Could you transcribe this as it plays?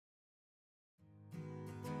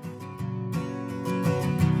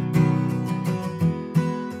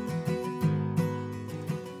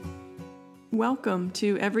welcome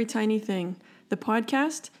to Every Tiny Thing, the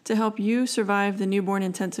podcast to help you survive the newborn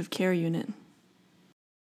intensive care unit.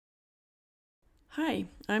 Hi,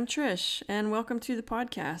 I'm Trish, and welcome to the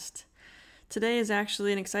podcast. Today is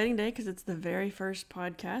actually an exciting day because it's the very first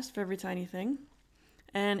podcast of Every Tiny Thing.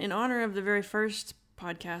 And in honor of the very first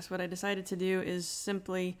podcast, what I decided to do is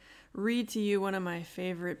simply read to you one of my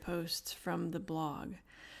favorite posts from the blog.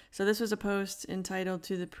 So this was a post entitled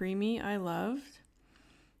 "To the Preemie I Loved,"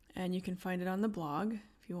 and you can find it on the blog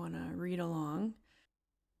if you want to read along.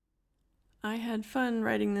 I had fun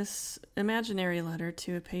writing this imaginary letter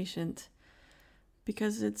to a patient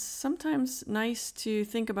because it's sometimes nice to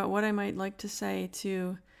think about what I might like to say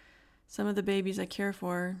to some of the babies I care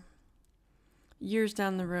for years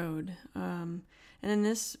down the road. And in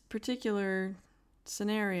this particular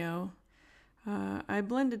scenario, I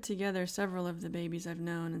blended together several of the babies I've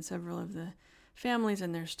known and several of the families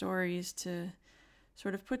and their stories to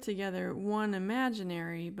sort of put together one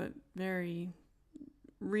imaginary but very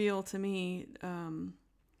real to me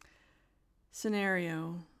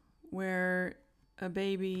scenario where a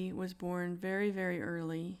baby was born very, very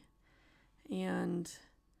early and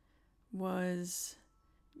was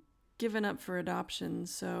given up for adoption,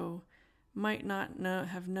 so might not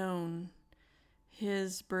have known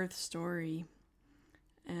his birth story.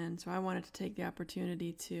 And so I wanted to take the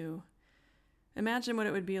opportunity to imagine what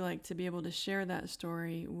it would be like to be able to share that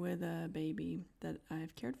story with a baby that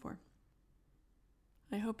I've cared for.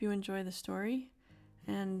 I hope you enjoy the story,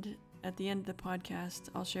 and at the end of the podcast,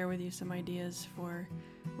 I'll share with you some ideas for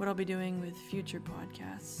what I'll be doing with future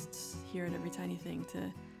podcasts here at Every Tiny Thing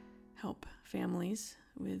to help families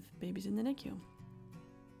with babies in the NICU.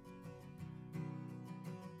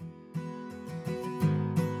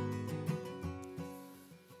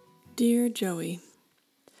 Dear Joey,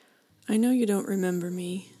 I know you don't remember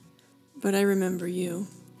me, but I remember you.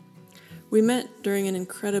 We met during an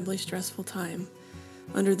incredibly stressful time,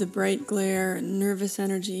 under the bright glare and nervous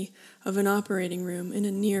energy of an operating room in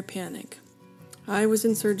a near panic. I was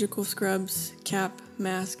in surgical scrubs, cap,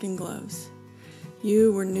 mask, and gloves.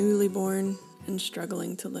 You were newly born and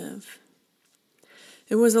struggling to live.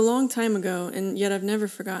 It was a long time ago, and yet I've never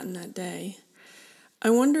forgotten that day. I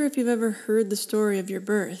wonder if you've ever heard the story of your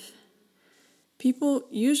birth. People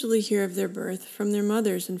usually hear of their birth from their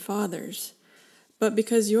mothers and fathers, but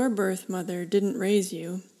because your birth mother didn't raise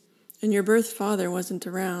you, and your birth father wasn't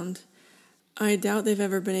around, I doubt they've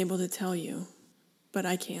ever been able to tell you, but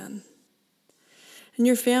I can. And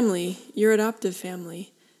your family, your adoptive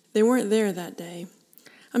family, they weren't there that day.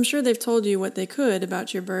 I'm sure they've told you what they could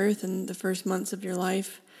about your birth and the first months of your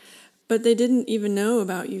life, but they didn't even know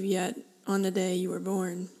about you yet on the day you were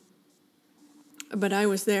born. But I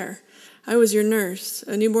was there. I was your nurse,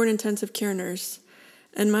 a newborn intensive care nurse,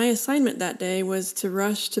 and my assignment that day was to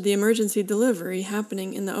rush to the emergency delivery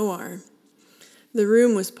happening in the OR. The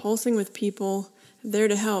room was pulsing with people there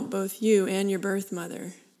to help both you and your birth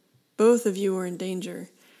mother. Both of you were in danger.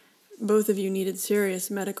 Both of you needed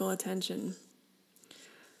serious medical attention.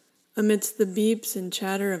 Amidst the beeps and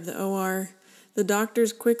chatter of the OR, the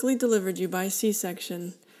doctors quickly delivered you by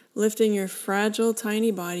C-section, lifting your fragile,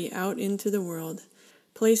 tiny body out into the world,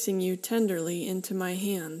 placing you tenderly into my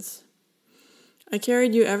hands. I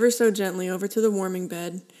carried you ever so gently over to the warming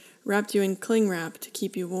bed, wrapped you in cling wrap to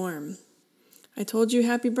keep you warm. I told you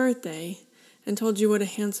happy birthday, and told you what a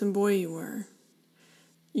handsome boy you were.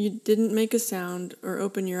 You didn't make a sound or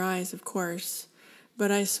open your eyes, of course,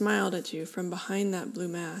 but I smiled at you from behind that blue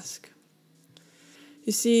mask.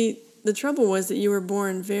 You see, the trouble was that you were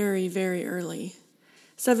born very, very early.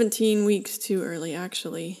 17 weeks too early,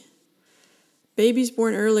 actually. Babies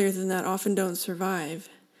born earlier than that often don't survive.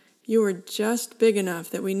 You were just big enough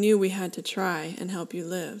that we knew we had to try and help you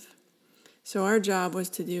live. So our job was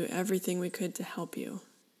to do everything we could to help you.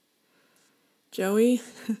 Joey,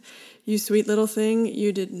 you sweet little thing,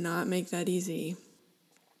 you did not make that easy.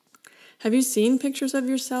 Have you seen pictures of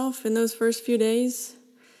yourself in those first few days?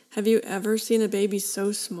 Have you ever seen a baby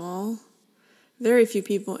so small? Very few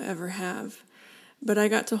people ever have, but I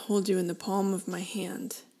got to hold you in the palm of my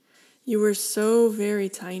hand. You were so very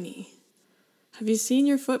tiny. Have you seen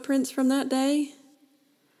your footprints from that day?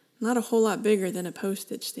 Not a whole lot bigger than a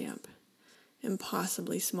postage stamp.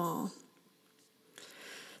 Impossibly small.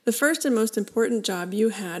 The first and most important job you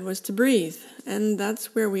had was to breathe, and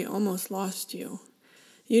that's where we almost lost you.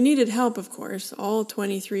 You needed help, of course, all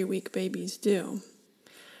 23-week babies do.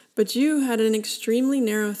 But you had an extremely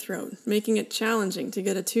narrow throat, making it challenging to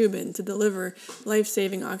get a tube in to deliver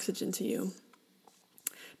life-saving oxygen to you.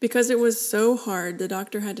 Because it was so hard, the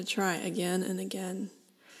doctor had to try again and again.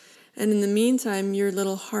 And in the meantime, your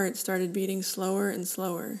little heart started beating slower and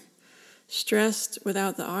slower. stressed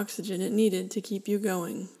without the oxygen it needed to keep you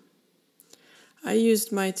going. I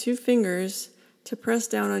used my 2 fingers to press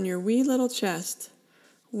down on your wee little chest,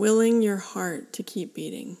 willing your heart to keep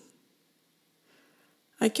beating.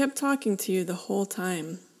 I kept talking to you the whole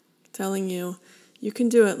time, telling you, "You can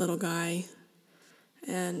do it, little guy,"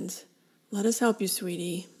 and "Let us help you,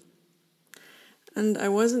 sweetie." And I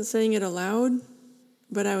wasn't saying it aloud,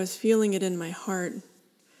 but I was feeling it in my heart.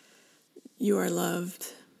 You are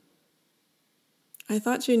loved. I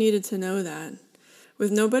thought you needed to know that.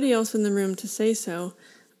 With nobody else in the room to say so,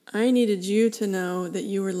 I needed you to know that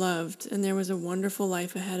you were loved and there was a wonderful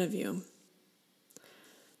life ahead of you.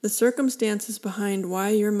 The circumstances behind why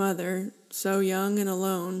your mother, so young and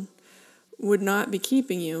alone, would not be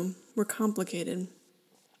keeping you were complicated.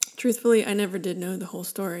 Truthfully, I never did know the whole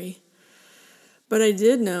story. But I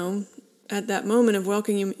did know, at that moment of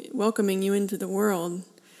welcoming you into the world,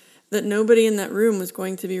 that nobody in that room was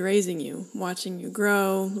going to be raising you, watching you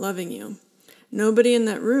grow, loving you. Nobody in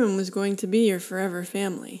that room was going to be your forever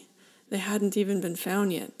family. They hadn't even been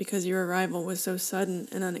found yet because your arrival was so sudden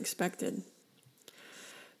and unexpected.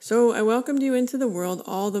 So I welcomed you into the world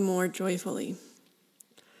all the more joyfully.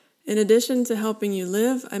 In addition to helping you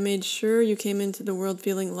live, I made sure you came into the world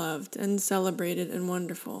feeling loved and celebrated and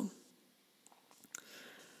wonderful.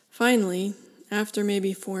 Finally, after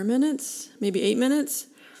maybe 4 minutes, maybe 8 minutes,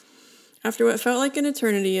 after what felt like an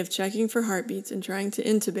eternity of checking for heartbeats and trying to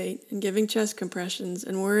intubate and giving chest compressions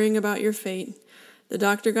and worrying about your fate, the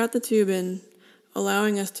doctor got the tube in,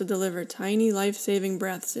 allowing us to deliver tiny life-saving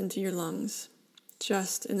breaths into your lungs,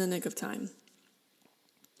 just in the nick of time.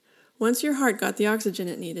 Once your heart got the oxygen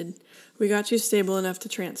it needed, we got you stable enough to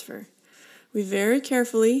transfer. We very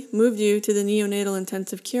carefully moved you to the neonatal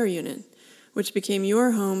intensive care unit, which became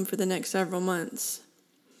your home for the next several months.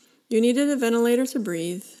 You needed a ventilator to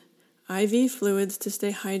breathe, IV fluids to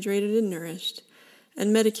stay hydrated and nourished,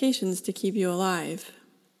 and medications to keep you alive.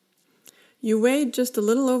 You weighed just a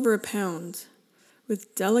little over 1 pound,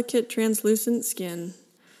 with delicate translucent skin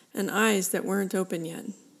and eyes that weren't open yet.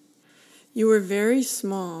 You were very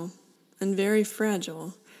small and very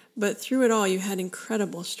fragile, but through it all you had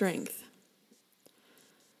incredible strength.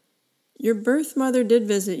 Your birth mother did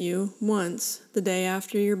visit you once the day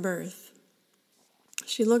after your birth.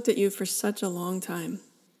 She looked at you for such a long time.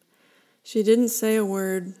 She didn't say a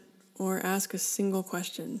word or ask a single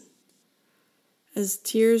question. As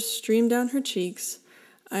tears streamed down her cheeks,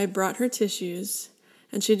 I brought her tissues,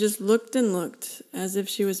 and she just looked and looked as if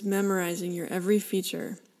she was memorizing your every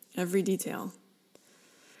feature, every detail.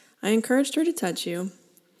 I encouraged her to touch you,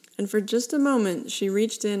 and for just a moment she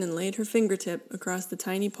reached in and laid her fingertip across the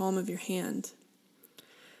tiny palm of your hand.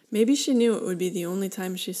 Maybe she knew it would be the only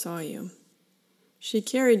time she saw you. She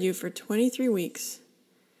carried you for 23 weeks.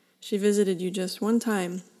 She visited you just one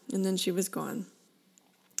time, and then she was gone.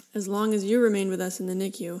 As long as you remained with us in the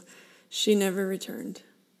NICU, she never returned.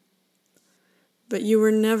 But you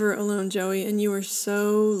were never alone, Joey, and you were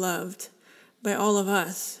so loved by all of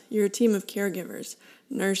us. You're a team of caregivers,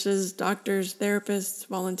 nurses, doctors, therapists,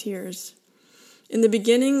 volunteers. In the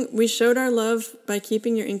beginning, we showed our love by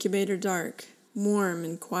keeping your incubator dark, warm,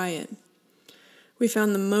 and quiet. We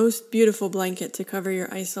found the most beautiful blanket to cover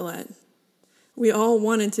your isolette. We all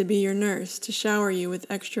wanted to be your nurse, to shower you with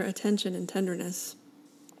extra attention and tenderness.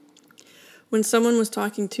 When someone was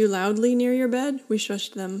talking too loudly near your bed, we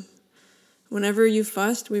shushed them. Whenever you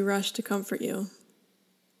fussed, we rushed to comfort you.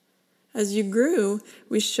 As you grew,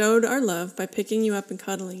 we showed our love by picking you up and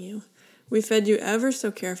cuddling you. We fed you ever so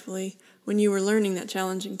carefully when you were learning that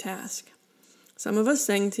challenging task. Some of us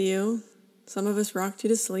sang to you. Some of us rocked you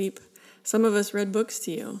to sleep. Some of us read books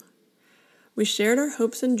to you. We shared our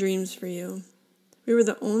hopes and dreams for you. We were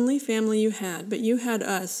the only family you had, but you had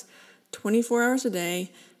us 24 hours a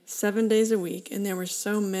day, 7 days a week, and there were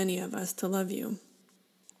so many of us to love you.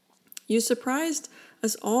 You surprised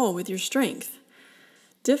us all with your strength.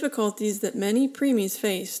 Difficulties that many preemies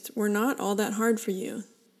faced were not all that hard for you.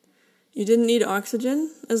 You didn't need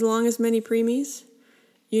oxygen as long as many preemies.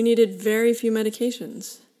 You needed very few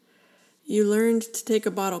medications. You learned to take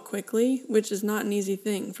a bottle quickly, which is not an easy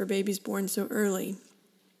thing for babies born so early.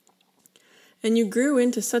 And you grew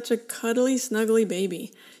into such a cuddly, snuggly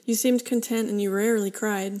baby. You seemed content and you rarely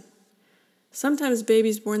cried. Sometimes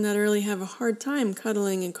babies born that early have a hard time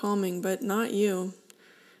cuddling and calming, but not you.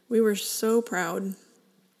 We were so proud.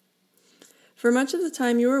 For much of the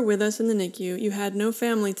time you were with us in the NICU, you had no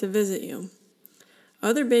family to visit you.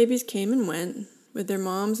 Other babies came and went, with their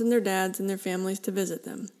moms and their dads and their families to visit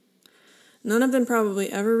them. None of them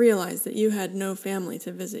probably ever realized that you had no family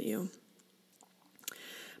to visit you.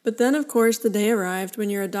 But then, of course, the day arrived when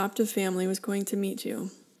your adoptive family was going to meet you.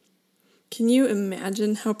 Can you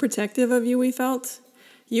imagine how protective of you we felt?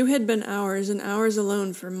 You had been ours and ours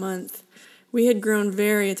alone for months. We had grown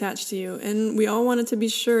very attached to you, and we all wanted to be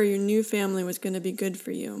sure your new family was going to be good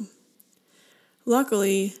for you.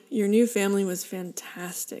 Luckily, your new family was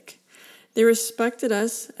fantastic. They respected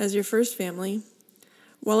us as your first family,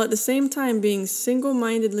 while at the same time being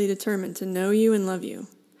single-mindedly determined to know you and love you.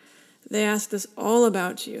 They asked us all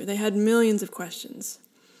about you. They had millions of questions.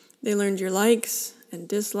 They learned your likes and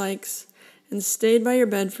dislikes and stayed by your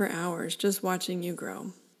bed for hours just watching you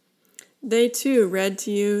grow. They too read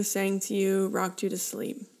to you, sang to you, rocked you to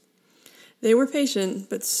sleep. They were patient,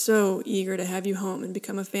 but so eager to have you home and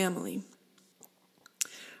become a family.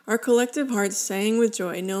 Our collective hearts sang with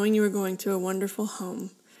joy, knowing you were going to a wonderful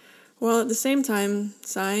home, while at the same time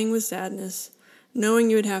sighing with sadness, knowing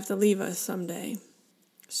you would have to leave us someday,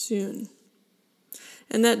 soon.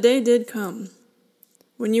 And that day did come.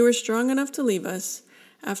 When you were strong enough to leave us,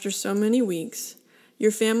 after so many weeks,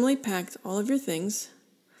 your family packed all of your things.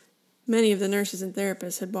 Many of the nurses and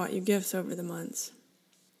therapists had bought you gifts over the months.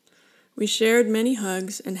 We shared many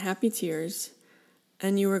hugs and happy tears,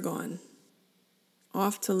 and you were gone,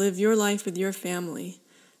 off to live your life with your family,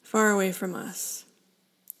 far away from us.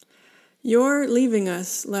 Your leaving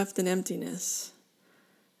us left an emptiness.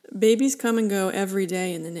 Babies come and go every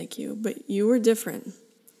day in the NICU, but you were different.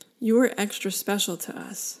 You were extra special to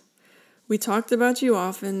us. We talked about you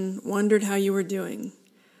often, wondered how you were doing.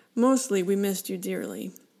 Mostly, we missed you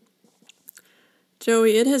dearly.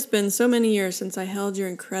 Joey, it has been so many years since I held your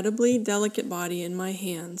incredibly delicate body in my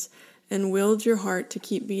hands and willed your heart to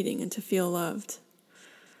keep beating and to feel loved.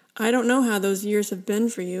 I don't know how those years have been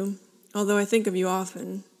for you, although I think of you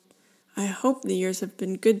often. I hope the years have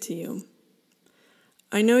been good to you.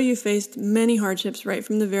 I know you faced many hardships right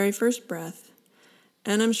from the very first breath,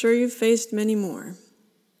 and I'm sure you've faced many more.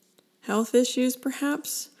 Health issues,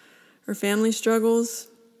 perhaps, or family struggles.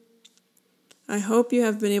 I hope you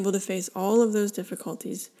have been able to face all of those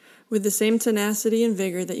difficulties with the same tenacity and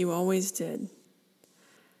vigor that you always did.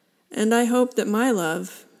 And I hope that my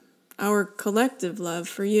love, our collective love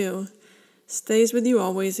for you, stays with you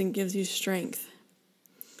always and gives you strength.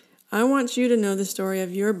 I want you to know the story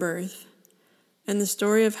of your birth and the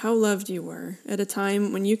story of how loved you were at a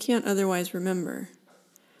time when you can't otherwise remember.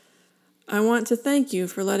 I want to thank you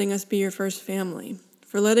for letting us be your first family,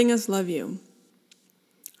 for letting us love you.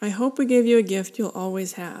 I hope we gave you a gift you'll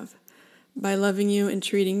always have by loving you and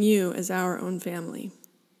treating you as our own family.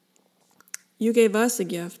 You gave us a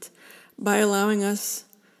gift by allowing us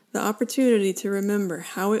the opportunity to remember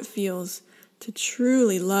how it feels to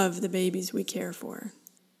truly love the babies we care for.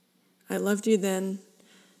 I loved you then,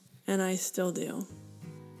 and I still do.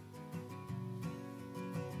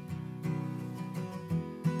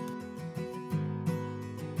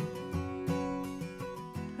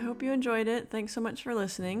 I hope you enjoyed it. Thanks so much for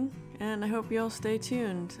listening, and I hope you'll stay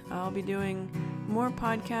tuned. I'll be doing more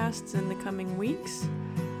podcasts in the coming weeks,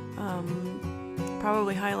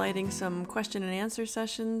 probably highlighting some question and answer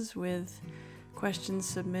sessions with questions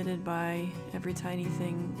submitted by Every Tiny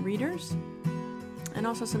Thing readers, and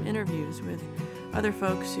also some interviews with other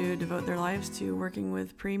folks who devote their lives to working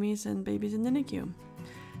with preemies and babies in the NICU.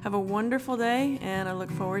 Have a wonderful day, and I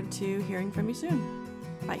look forward to hearing from you soon.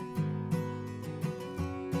 Bye.